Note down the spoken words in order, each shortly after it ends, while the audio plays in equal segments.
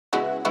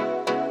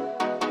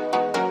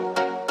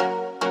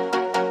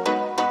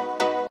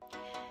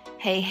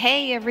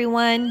Hey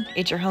everyone,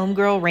 it's your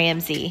homegirl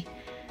Ramsey.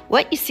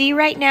 What you see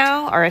right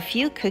now are a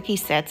few cookie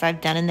sets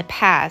I've done in the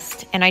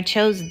past, and I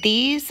chose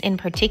these in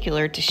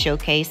particular to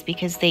showcase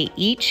because they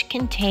each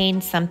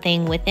contain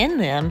something within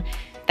them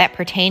that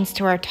pertains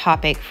to our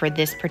topic for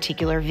this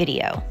particular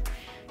video.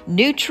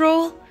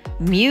 Neutral,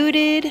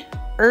 muted,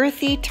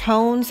 earthy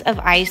tones of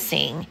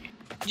icing.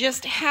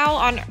 Just how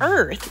on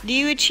earth do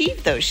you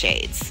achieve those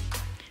shades?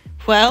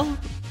 Well,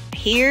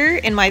 here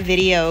in my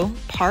video,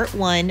 part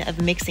 1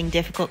 of mixing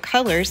difficult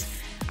colors,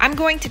 I'm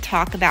going to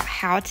talk about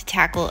how to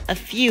tackle a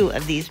few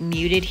of these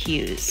muted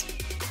hues.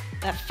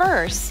 But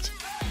first,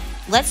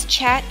 let's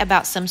chat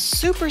about some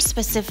super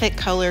specific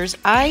colors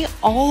I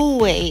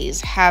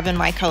always have in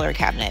my color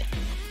cabinet.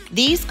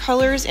 These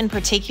colors in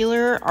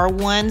particular are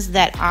ones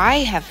that I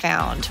have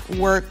found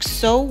work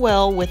so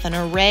well with an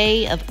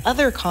array of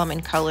other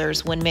common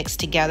colors when mixed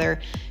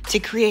together to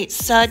create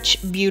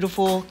such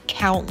beautiful,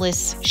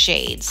 countless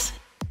shades.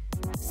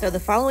 So the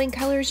following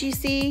colors you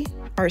see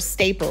are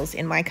staples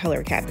in my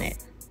color cabinet.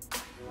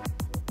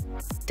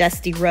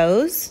 Dusty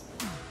Rose,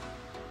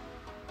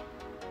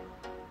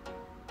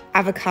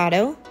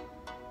 Avocado,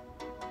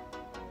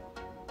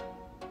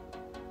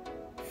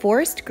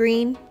 Forest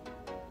Green,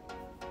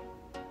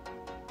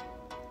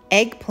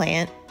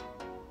 Eggplant,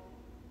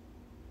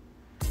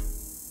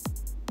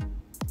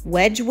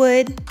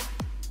 Wedgwood,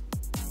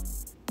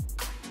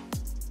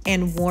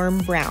 and Warm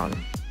Brown.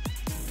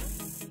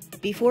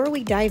 Before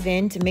we dive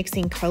into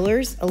mixing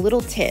colors, a little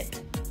tip.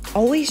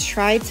 Always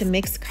try to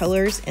mix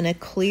colors in a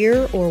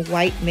clear or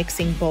white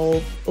mixing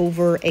bowl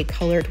over a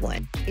colored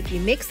one. If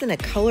you mix in a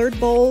colored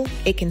bowl,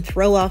 it can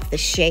throw off the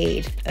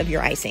shade of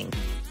your icing.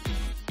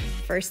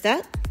 First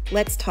up,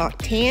 let's talk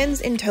tans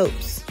and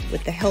taupes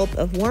with the help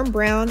of Warm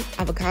Brown,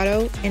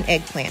 Avocado, and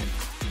Eggplant.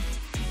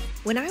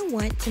 When I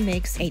want to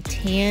mix a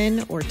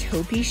tan or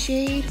taupey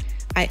shade,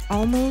 I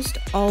almost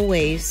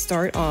always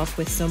start off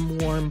with some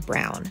Warm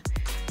Brown.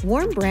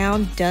 Warm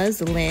Brown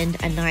does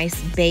lend a nice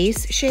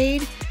base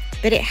shade,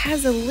 but it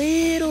has a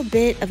little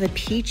bit of a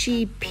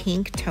peachy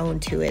pink tone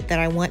to it that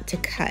I want to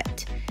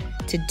cut.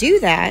 To do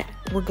that,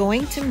 we're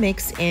going to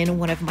mix in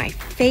one of my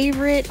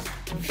favorite,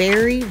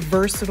 very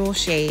versatile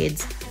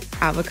shades,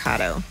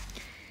 Avocado.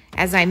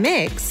 As I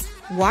mix,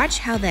 watch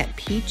how that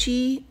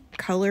peachy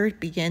color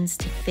begins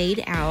to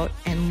fade out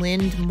and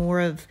lend more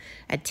of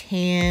a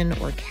tan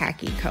or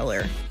khaki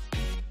color.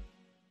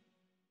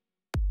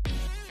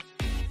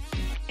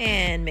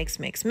 And mix,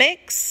 mix,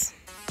 mix.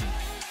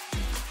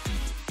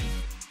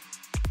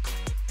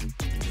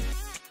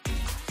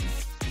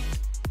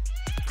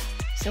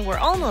 So we're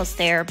almost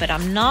there, but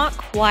I'm not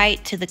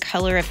quite to the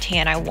color of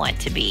tan I want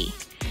to be.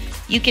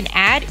 You can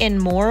add in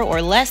more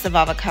or less of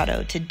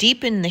avocado to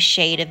deepen the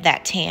shade of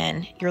that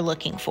tan you're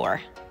looking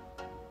for.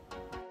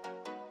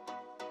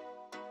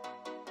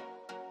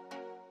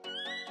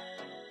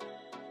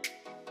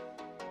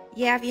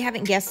 Yeah, if you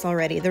haven't guessed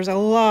already, there's a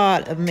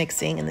lot of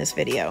mixing in this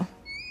video.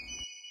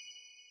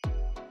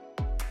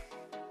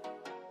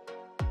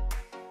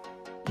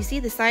 You see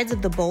the sides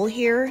of the bowl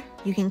here?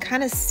 You can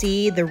kind of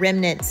see the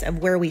remnants of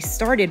where we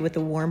started with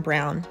the Warm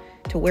Brown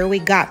to where we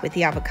got with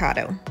the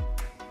avocado.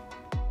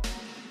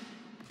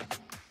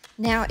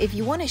 Now, if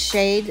you want a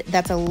shade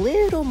that's a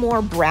little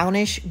more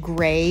brownish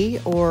gray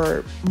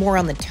or more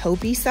on the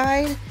taupey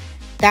side,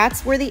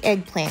 that's where the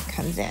eggplant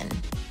comes in.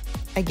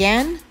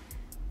 Again,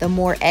 the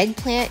more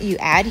eggplant you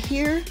add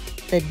here,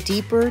 the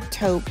deeper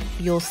taupe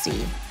you'll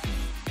see.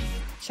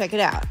 Check it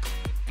out.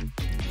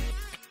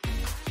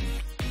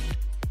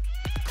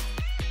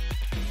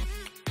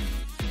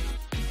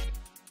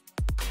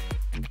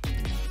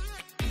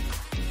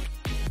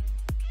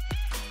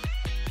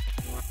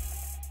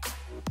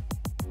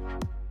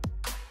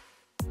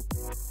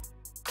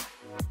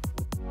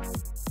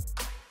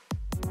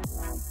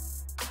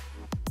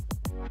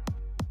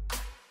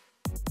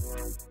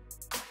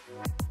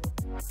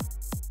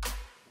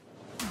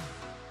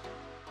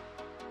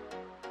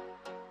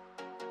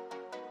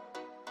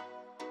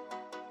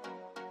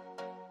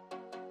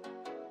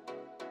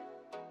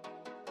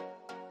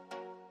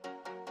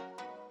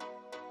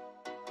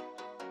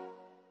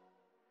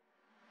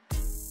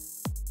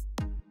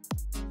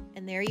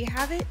 And there you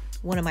have it,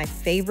 one of my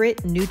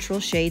favorite neutral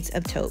shades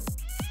of taupe.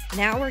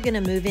 Now we're gonna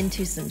move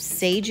into some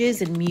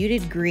sages and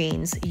muted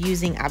greens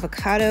using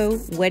avocado,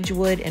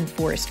 wedgwood, and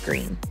forest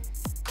green.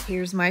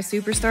 Here's my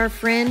superstar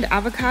friend,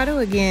 Avocado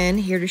again,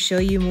 here to show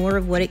you more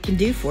of what it can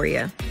do for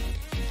you.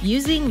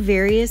 Using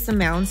various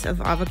amounts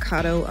of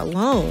avocado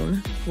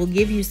alone will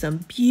give you some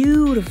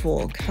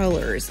beautiful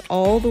colors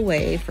all the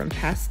way from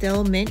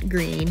pastel mint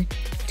green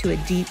to a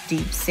deep,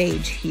 deep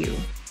sage hue.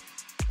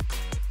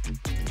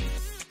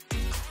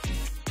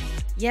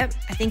 Yep,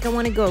 I think I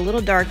want to go a little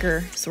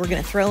darker, so we're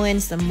going to throw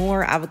in some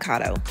more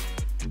avocado.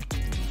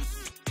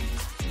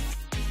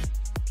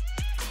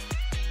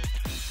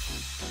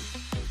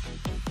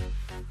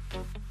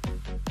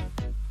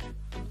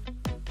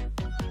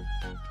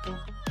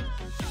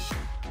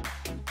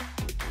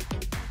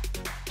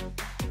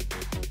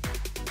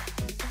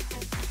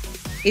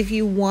 If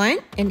you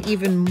want an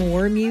even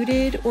more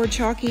muted or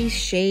chalky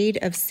shade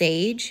of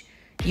sage,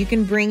 you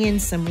can bring in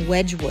some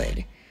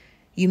Wedgwood.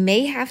 You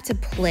may have to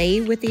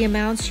play with the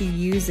amounts you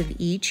use of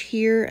each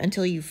here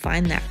until you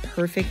find that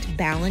perfect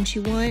balance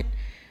you want.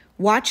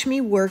 Watch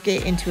me work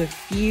it into a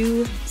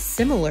few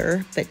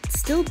similar but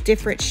still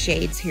different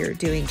shades here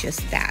doing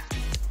just that.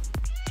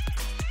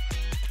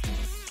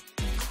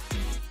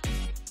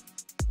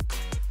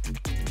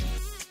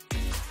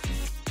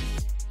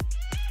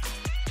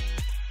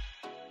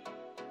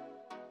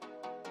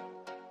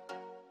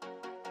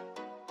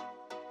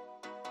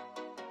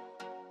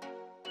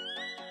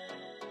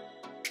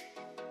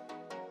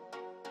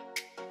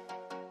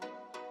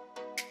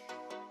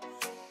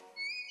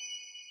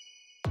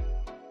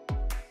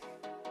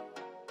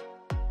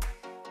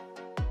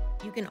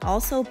 You can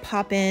also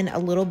pop in a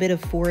little bit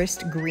of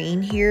forest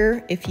green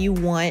here if you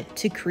want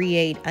to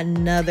create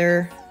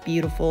another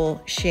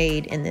beautiful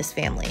shade in this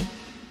family.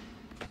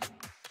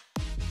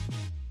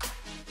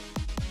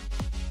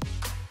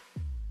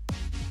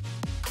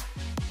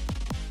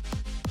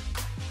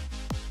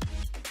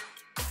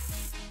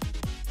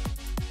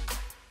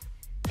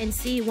 And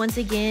see, once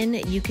again,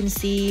 you can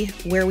see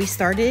where we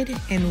started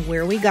and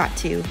where we got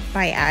to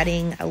by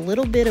adding a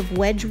little bit of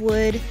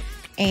Wedgwood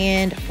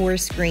and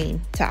forest green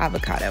to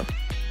avocado.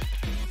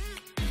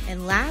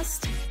 And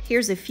last,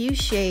 here's a few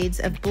shades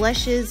of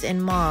blushes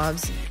and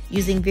mauves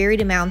using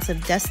varied amounts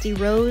of Dusty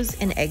Rose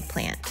and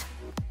Eggplant.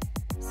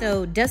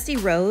 So Dusty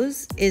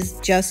Rose is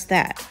just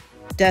that,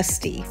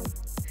 dusty.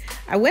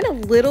 I went a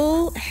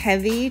little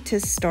heavy to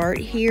start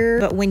here,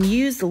 but when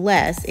used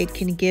less, it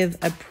can give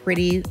a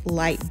pretty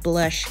light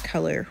blush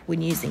color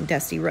when using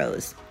Dusty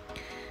Rose.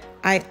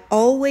 I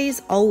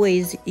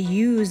always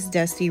use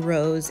Dusty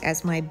Rose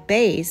as my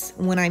base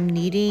when I'm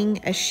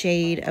needing a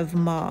shade of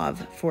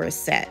mauve for a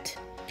set.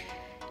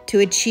 To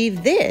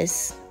achieve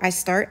this, I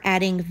start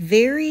adding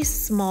very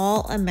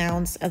small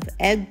amounts of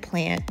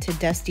Eggplant to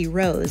Dusty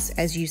Rose,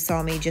 as you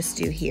saw me just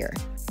do here.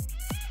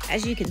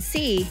 As you can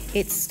see,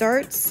 it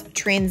starts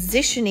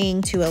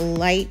transitioning to a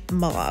light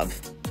mauve.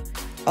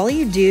 All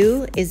you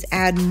do is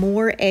add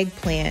more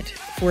Eggplant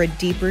for a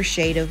deeper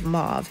shade of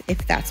mauve,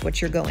 if that's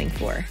what you're going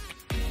for.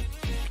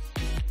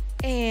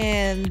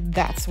 And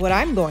that's what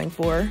I'm going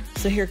for.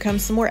 So here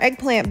comes some more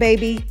Eggplant,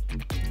 baby.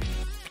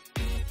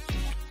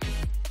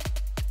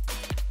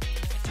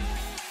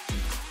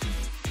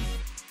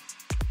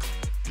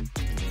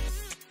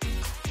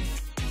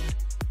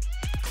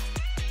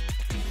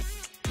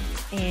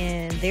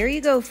 And there you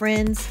go,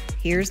 friends.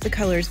 Here's the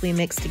colors we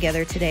mixed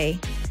together today.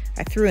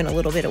 I threw in a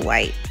little bit of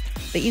white,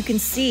 but you can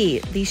see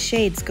these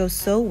shades go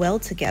so well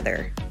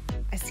together.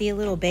 I see a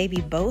little baby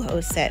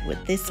boho set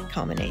with this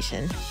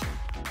combination.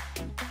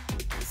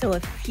 So a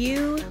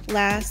few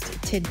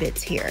last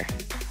tidbits here.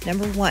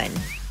 Number one,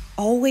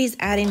 always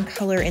add in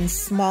color in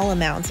small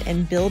amounts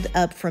and build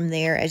up from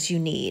there as you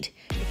need.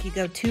 If you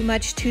go too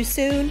much too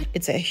soon,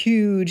 it's a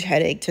huge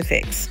headache to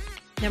fix.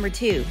 Number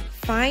two,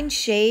 find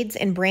shades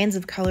and brands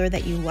of color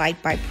that you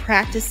like by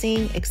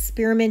practicing,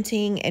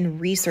 experimenting, and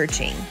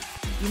researching.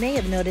 You may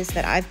have noticed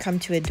that I've come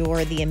to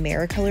adore the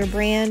AmeriColor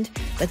brand,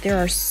 but there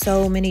are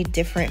so many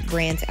different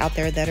brands out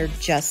there that are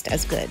just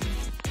as good.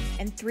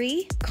 And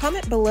three,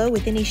 comment below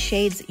with any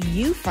shades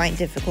you find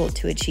difficult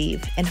to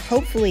achieve, and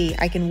hopefully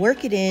I can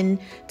work it in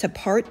to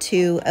part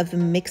 2 of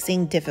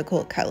mixing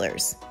difficult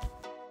colors.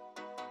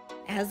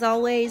 As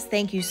always,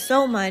 thank you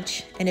so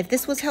much, and if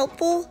this was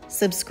helpful,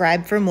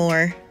 subscribe for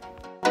more.